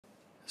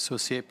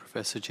Associate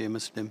Professor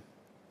Jamus Lim,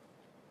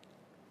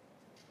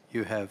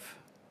 you have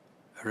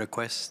a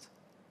request.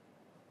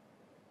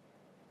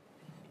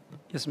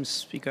 Yes, Mr.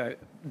 Speaker.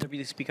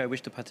 Deputy Speaker, I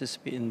wish to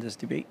participate in this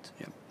debate.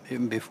 Yeah.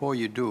 Even before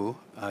you do,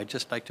 I'd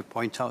just like to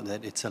point out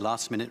that it's a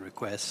last-minute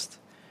request,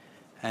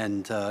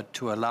 and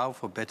to allow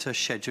for better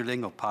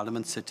scheduling of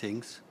Parliament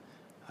sittings,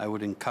 I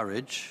would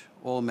encourage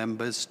all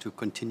members to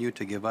continue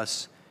to give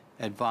us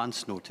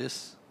advance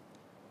notice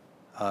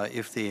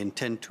if they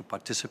intend to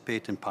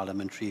participate in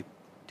parliamentary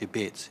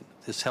debates.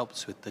 This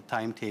helps with the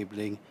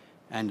timetabling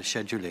and the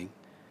scheduling.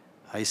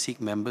 I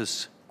seek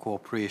members'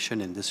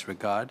 cooperation in this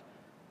regard.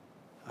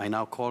 I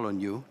now call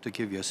on you to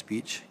give your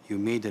speech. You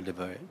may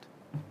deliver it.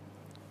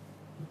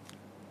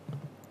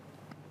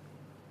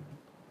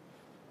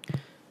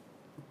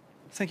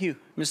 Thank you,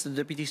 Mr.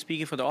 Deputy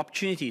Speaker, for the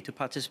opportunity to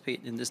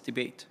participate in this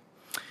debate.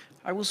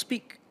 I will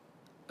speak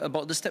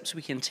about the steps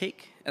we can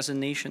take as a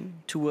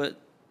nation toward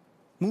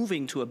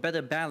moving to a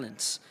better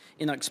balance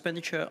in our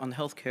expenditure on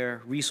healthcare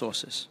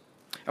resources.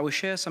 I will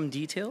share some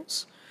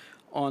details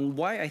on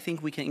why I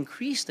think we can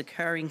increase the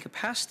carrying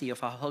capacity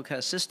of our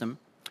healthcare system,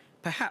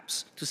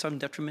 perhaps to some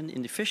detriment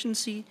in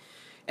efficiency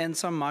and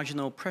some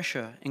marginal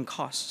pressure in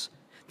costs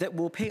that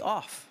will pay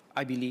off,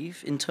 I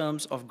believe, in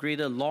terms of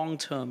greater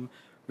long-term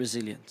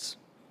resilience.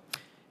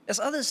 As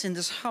others in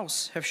this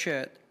House have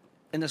shared,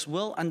 and as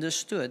well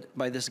understood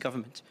by this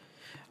government,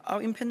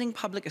 our impending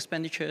public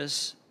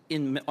expenditures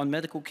on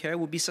medical care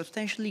will be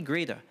substantially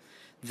greater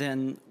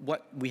than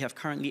what we have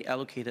currently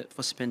allocated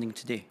for spending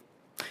today.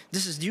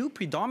 This is due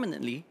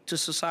predominantly to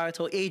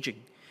societal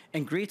aging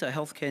and greater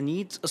healthcare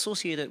needs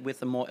associated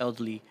with a more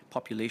elderly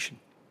population.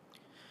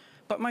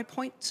 But my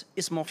point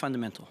is more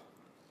fundamental.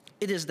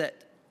 It is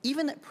that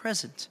even at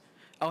present,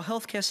 our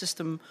healthcare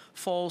system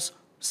falls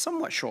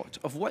somewhat short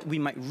of what we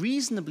might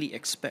reasonably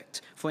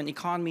expect for an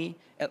economy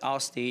at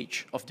our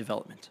stage of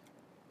development.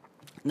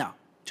 Now,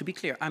 to be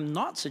clear, I'm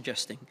not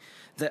suggesting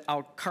that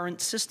our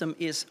current system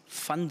is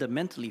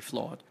fundamentally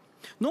flawed,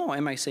 nor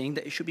am I saying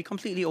that it should be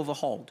completely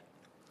overhauled.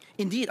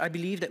 Indeed, I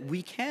believe that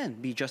we can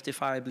be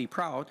justifiably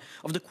proud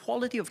of the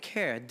quality of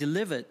care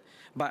delivered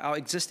by our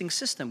existing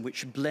system,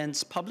 which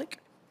blends public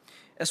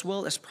as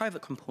well as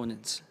private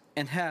components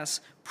and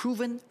has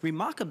proven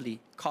remarkably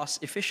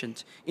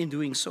cost-efficient in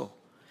doing so,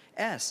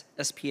 as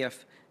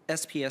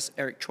SPS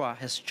Eric Chua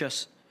has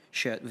just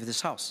shared with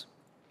this House.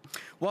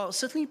 While I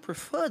certainly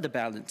prefer the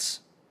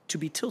balance to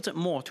be tilted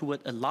more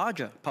toward a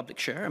larger public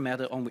share, a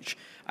matter on which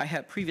I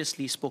had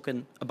previously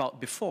spoken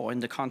about before in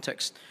the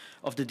context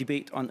of the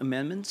debate on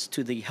amendments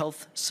to the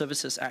Health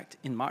Services Act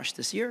in March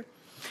this year,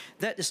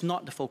 that is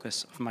not the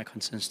focus of my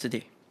concerns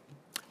today.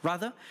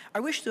 Rather, I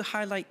wish to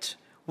highlight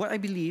what I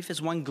believe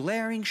is one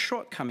glaring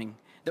shortcoming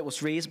that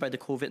was raised by the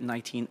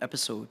COVID-19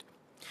 episode.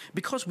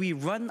 Because we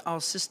run our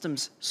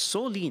systems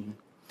so lean,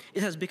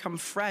 it has become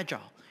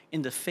fragile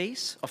in the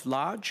face of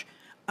large,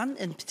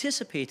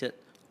 unanticipated,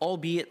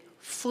 albeit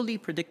fully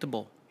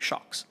predictable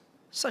shocks,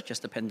 such as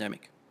the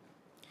pandemic.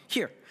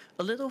 Here,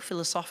 a little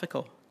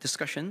philosophical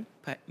discussion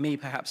may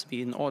perhaps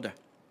be in order.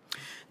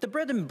 The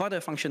bread and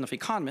butter function of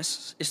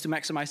economists is to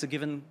maximize a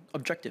given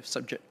objective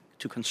subject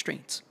to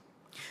constraints.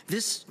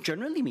 This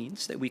generally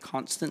means that we are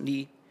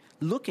constantly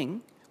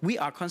looking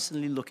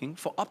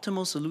for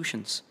optimal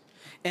solutions,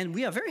 and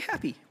we are very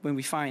happy when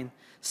we find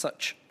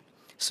such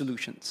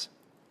solutions.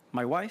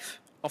 My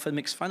wife often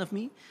makes fun of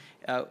me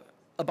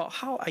about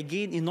how I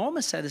gain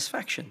enormous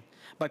satisfaction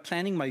by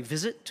planning my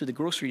visit to the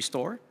grocery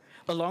store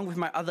along with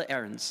my other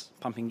errands,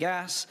 pumping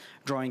gas,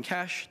 drawing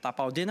cash,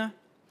 tapao dinner,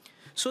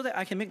 so that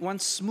I can make one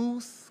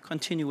smooth,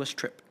 continuous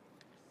trip.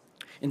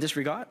 In this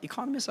regard,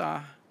 economists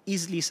are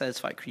easily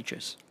satisfied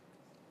creatures.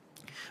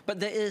 But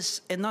there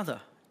is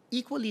another,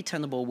 equally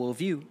tenable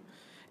worldview,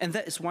 and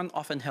that is one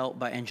often held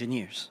by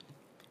engineers.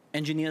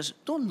 Engineers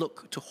don't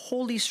look to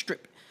wholly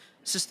strip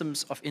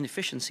systems of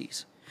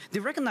inefficiencies. They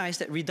recognize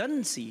that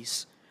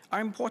redundancies are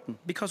important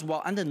because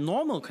while under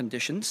normal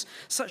conditions,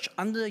 such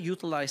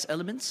underutilized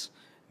elements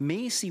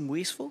may seem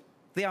wasteful,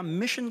 they are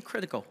mission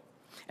critical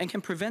and can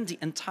prevent the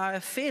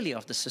entire failure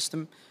of the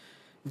system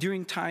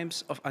during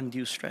times of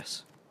undue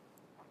stress.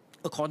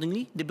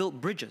 Accordingly, they build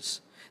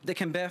bridges that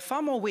can bear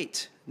far more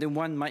weight than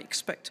one might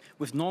expect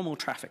with normal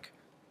traffic,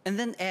 and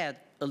then add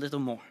a little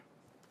more.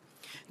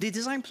 They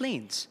design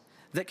planes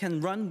that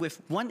can run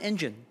with one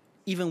engine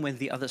even when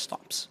the other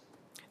stops.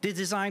 They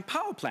design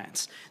power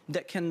plants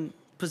that can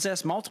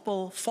possess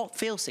multiple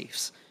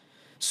fail-safes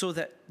so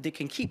that they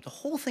can keep the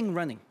whole thing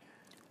running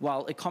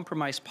while a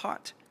compromised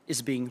part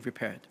is being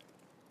repaired.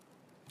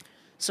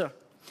 Sir,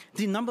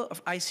 the number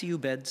of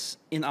ICU beds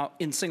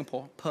in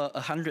Singapore per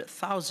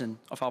 100,000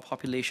 of our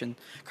population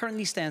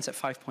currently stands at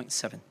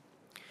 5.7.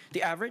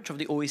 The average of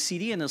the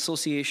OECD and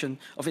Association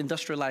of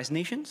Industrialized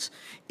Nations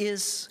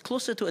is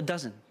closer to a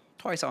dozen,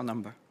 twice our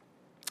number.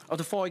 Of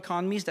the 4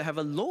 economies that have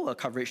a lower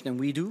coverage than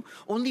we do,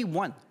 only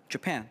one,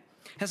 Japan,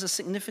 has a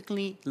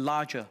significantly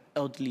larger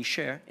elderly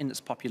share in its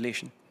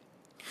population.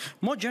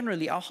 More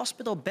generally, our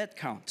hospital bed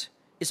count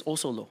is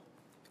also low.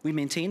 We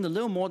maintain a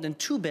little more than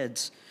 2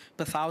 beds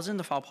per 1,000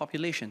 of our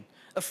population,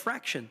 a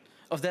fraction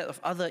of that of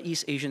other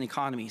East Asian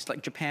economies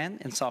like Japan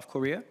and South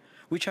Korea,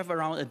 which have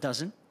around a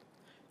dozen,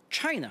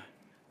 China,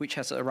 which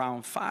has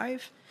around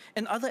 5,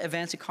 and other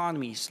advanced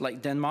economies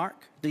like Denmark,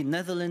 the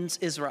Netherlands,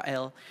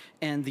 Israel,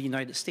 and the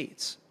United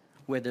States,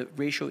 where the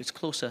ratio is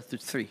closer to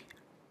 3.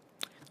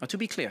 Now, to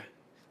be clear,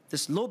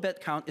 this low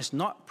bed count is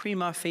not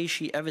prima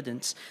facie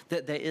evidence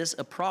that there is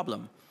a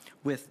problem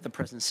with the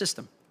present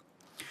system.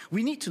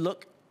 We need to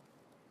look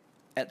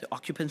at the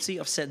occupancy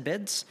of said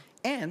beds,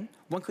 and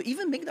one could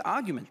even make the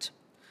argument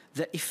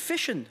that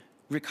efficient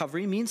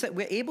recovery means that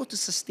we're able to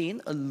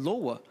sustain a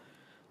lower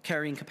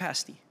carrying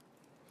capacity.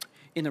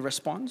 In a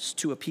response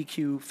to a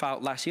PQ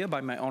filed last year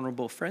by my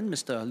honorable friend,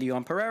 Mr.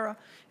 Leon Pereira,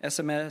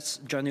 SMS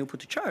Janil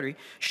Putuchari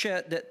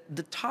shared that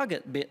the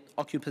target bed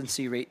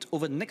occupancy rate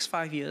over the next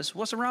 5 years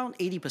was around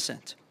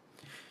 80%,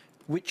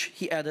 which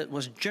he added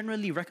was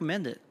generally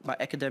recommended by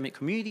academic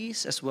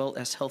communities as well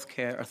as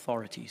healthcare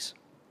authorities.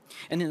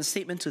 And in a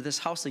statement to this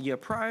House a year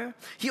prior,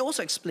 he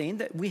also explained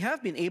that we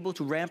have been able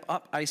to ramp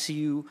up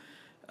ICU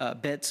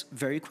beds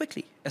very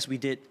quickly, as we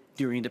did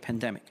during the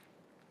pandemic.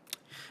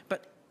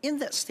 But in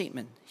that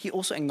statement, he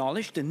also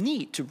acknowledged the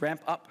need to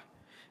ramp up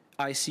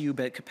ICU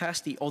bed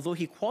capacity, although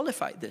he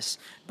qualified this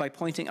by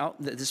pointing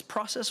out that this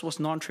process was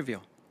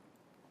non-trivial,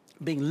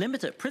 being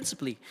limited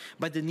principally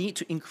by the need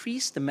to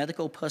increase the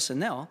medical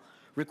personnel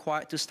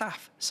required to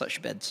staff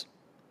such beds.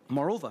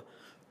 Moreover,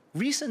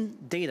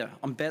 recent data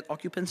on bed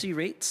occupancy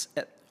rates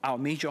at our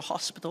major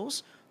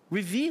hospitals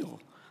reveal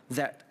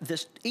that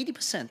this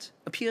 80%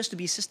 appears to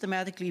be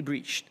systematically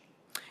breached.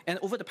 And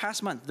over the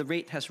past month, the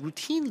rate has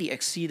routinely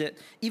exceeded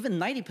even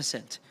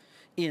 90%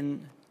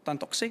 in Tan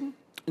Tock Seng,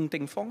 Ng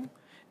Teng Fong,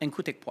 and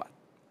Khoo Teck Puat.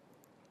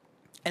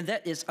 And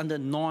that is under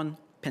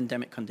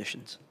non-pandemic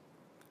conditions.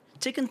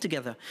 Taken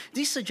together,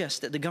 these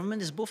suggest that the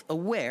government is both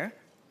aware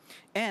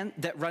and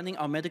that running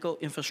our medical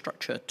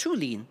infrastructure too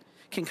lean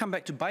can come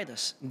back to bite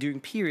us during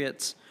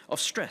periods of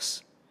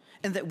stress,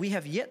 and that we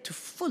have yet to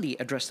fully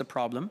address the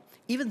problem,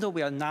 even though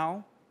we are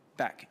now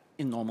back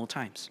in normal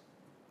times.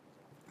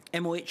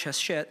 MOH has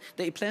shared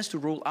that it plans to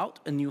roll out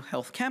a new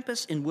health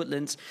campus in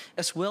Woodlands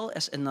as well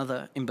as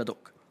another in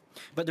Bedok.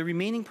 But the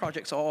remaining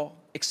projects are all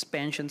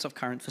expansions of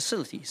current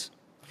facilities.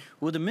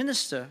 Will the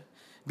minister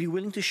be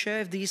willing to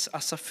share if these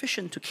are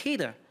sufficient to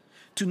cater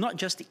to not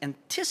just the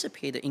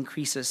anticipated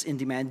increases in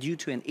demand due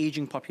to an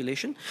aging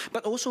population,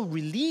 but also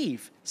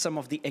relieve some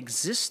of the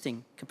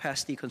existing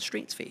capacity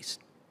constraints faced?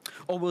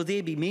 Or will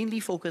they be mainly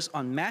focused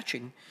on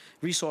matching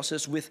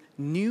resources with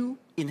new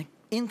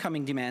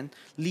incoming demand,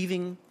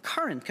 leaving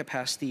current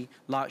capacity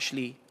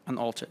largely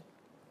unaltered?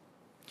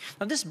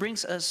 Now, this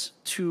brings us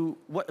to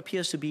what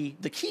appears to be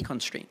the key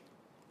constraint: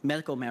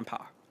 medical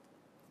manpower.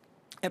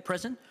 At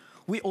present,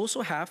 we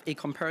also have a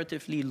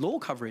comparatively low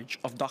coverage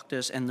of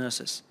doctors and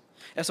nurses.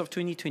 As of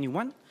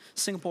 2021,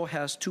 Singapore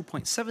has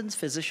 2.7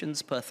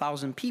 physicians per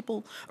 1,000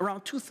 people,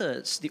 around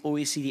 2/3 the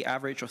OECD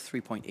average of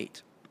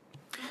 3.8.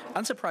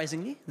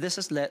 Unsurprisingly, this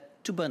has led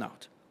to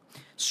burnout,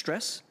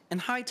 stress,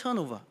 and high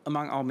turnover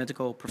among our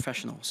medical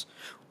professionals,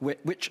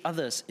 which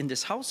others in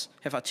this House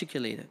have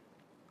articulated.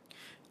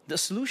 The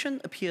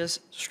solution appears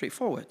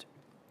straightforward,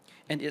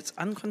 and it's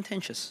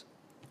uncontentious.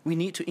 We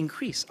need to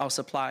increase our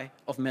supply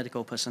of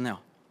medical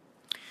personnel.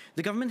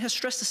 The government has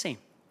stressed the same,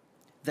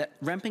 that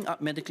ramping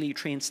up medically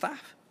trained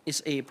staff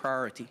is a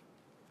priority.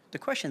 The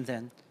question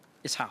then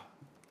is how?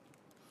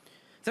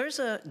 There is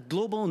a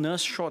global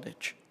nurse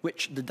shortage,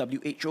 which the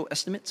WHO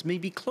estimates may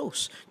be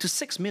close to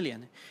 6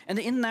 million, and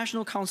the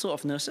International Council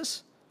of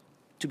Nurses,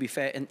 to be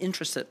fair, an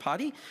interested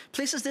party,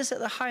 places this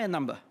at a higher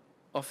number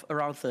of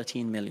around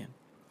 13 million.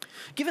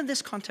 Given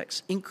this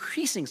context,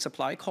 increasing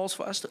supply calls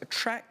for us to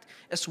attract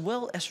as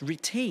well as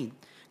retain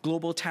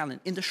global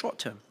talent in the short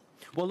term,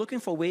 while looking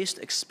for ways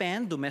to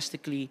expand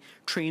domestically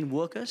trained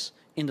workers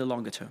in the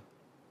longer term.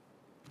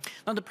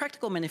 Now, the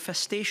practical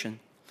manifestation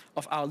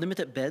of our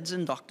limited beds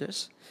and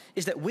doctors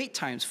is that wait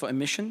times for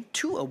admission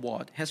to a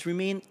ward has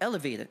remained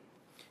elevated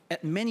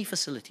at many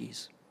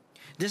facilities.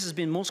 This has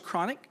been most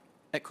chronic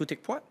at Khoo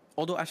Teck Puat,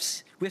 although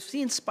we've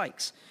seen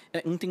spikes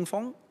at Ng Teng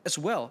Fong as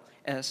well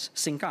as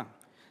Sengkang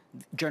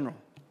General,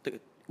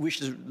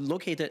 which is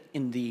located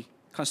in the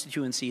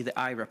constituency that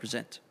I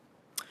represent.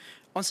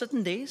 On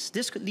certain days,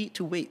 this could lead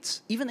to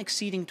waits even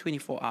exceeding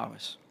 24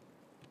 hours.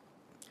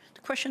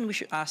 The question we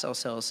should ask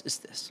ourselves is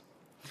this: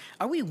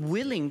 are we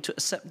willing to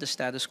accept the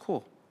status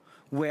quo,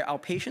 where our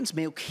patients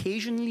may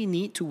occasionally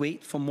need to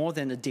wait for more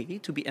than a day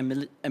to be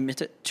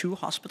admitted to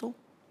hospital?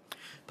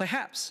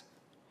 Perhaps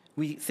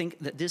we think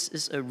that this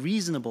is a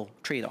reasonable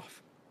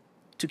trade-off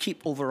to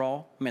keep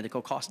overall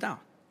medical costs down.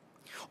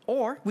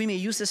 Or we may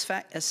use this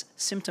fact as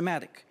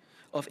symptomatic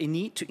of a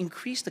need to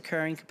increase the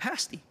carrying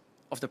capacity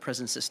of the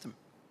present system.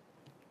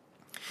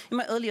 In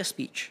my earlier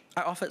speech,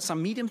 I offered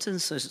some medium-term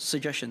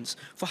suggestions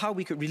for how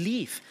we could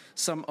relieve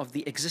some of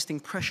the existing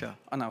pressure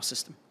on our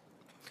system.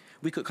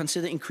 We could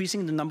consider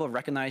increasing the number of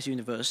recognized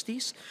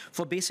universities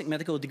for basic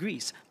medical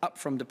degrees up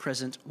from the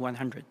present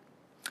 100.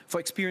 For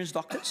experienced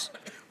doctors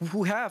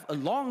who have a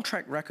long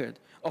track record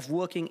of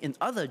working in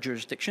other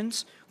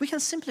jurisdictions, we can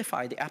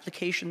simplify the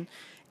application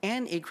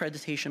and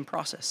accreditation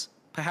process,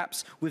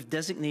 perhaps with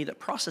designated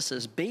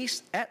processes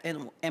based at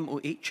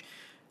MOH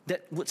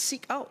that would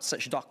seek out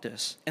such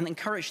doctors and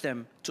encourage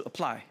them to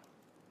apply.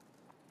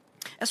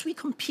 As we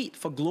compete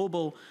for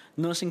global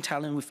nursing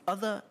talent with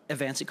other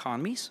advanced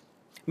economies,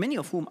 many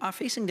of whom are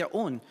facing their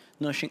own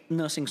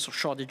nursing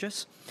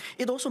shortages,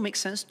 it also makes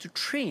sense to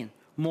train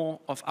more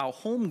of our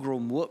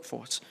homegrown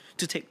workforce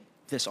to take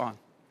this on.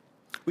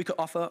 We could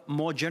offer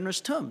more generous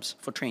terms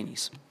for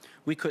trainees.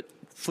 We could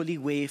fully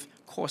waive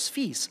course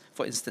fees,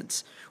 for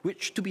instance,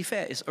 which, to be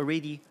fair, is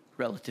already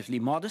relatively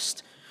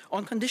modest,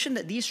 on condition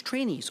that these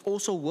trainees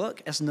also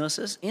work as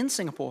nurses in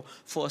Singapore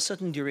for a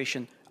certain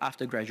duration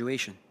after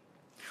graduation.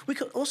 We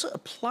could also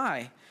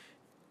apply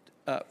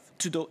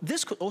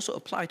this could also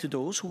apply to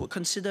those who would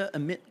consider a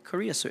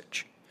mid-career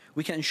switch.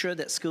 We can ensure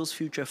that Skills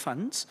Future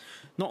funds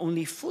not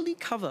only fully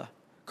cover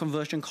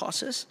conversion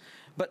costs,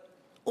 but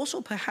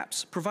also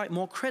perhaps provide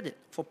more credit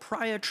for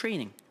prior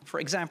training. For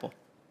example,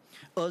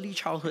 early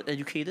childhood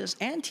educators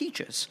and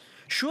teachers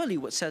surely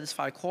would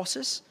satisfy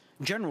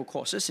general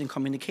courses in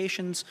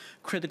communications,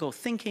 critical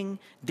thinking,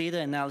 data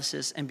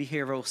analysis, and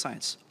behavioral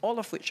science, all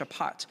of which are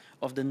part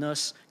of the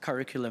nurse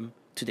curriculum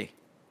today.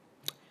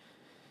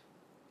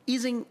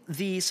 Easing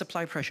the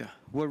supply pressure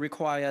will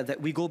require that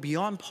we go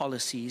beyond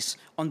policies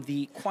on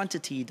the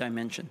quantity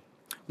dimension.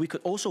 We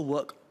could also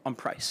work on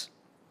price.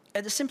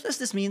 At the simplest,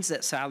 this means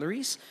that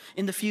salaries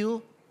in the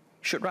field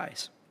should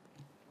rise.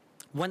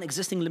 One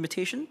existing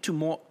limitation to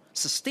more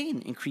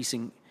sustained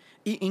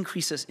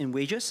increases in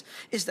wages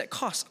is that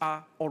costs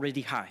are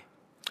already high.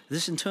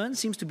 This in turn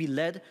seems to be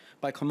led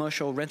by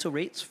commercial rental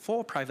rates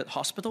for private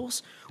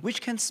hospitals,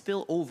 which can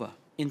spill over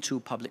into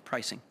public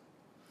pricing.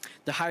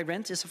 The high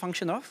rent is a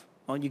function of,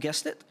 well, you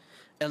guessed it,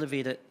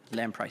 elevated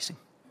land pricing.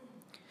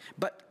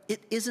 But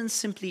it isn't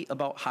simply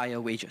about higher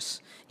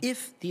wages,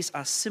 if these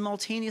are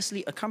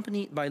simultaneously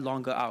accompanied by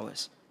longer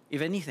hours.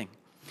 If anything,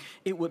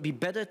 it would be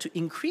better to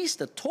increase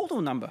the total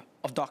number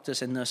of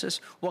doctors and nurses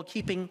while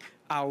keeping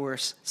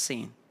hours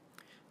sane.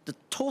 The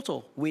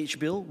total wage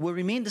bill will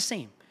remain the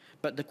same,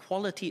 but the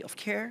quality of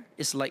care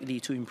is likely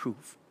to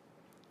improve.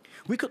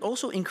 We could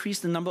also increase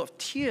the number of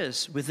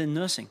tiers within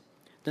nursing.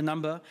 The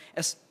number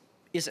is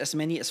as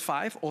many as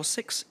 5 or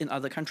 6 in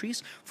other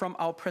countries from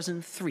our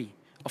present 3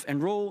 of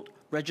enrolled,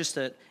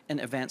 registered, and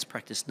advanced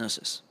practice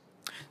nurses.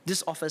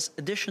 This offers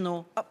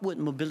additional upward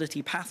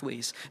mobility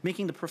pathways,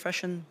 making the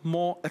profession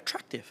more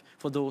attractive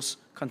for those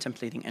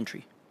contemplating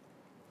entry.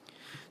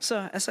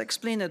 Sir, as I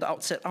explained at the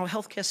outset, our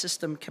healthcare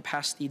system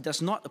capacity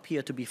does not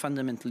appear to be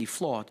fundamentally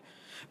flawed,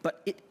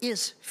 but it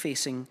is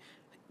facing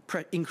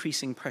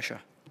increasing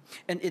pressure,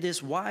 and it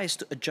is wise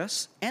to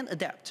adjust and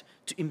adapt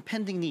to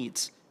impending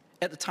needs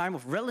at a time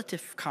of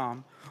relative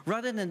calm,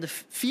 rather than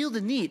feel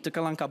the need to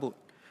kalang kabut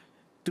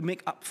to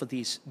make up for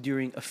these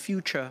during a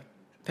future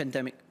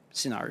pandemic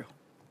scenario.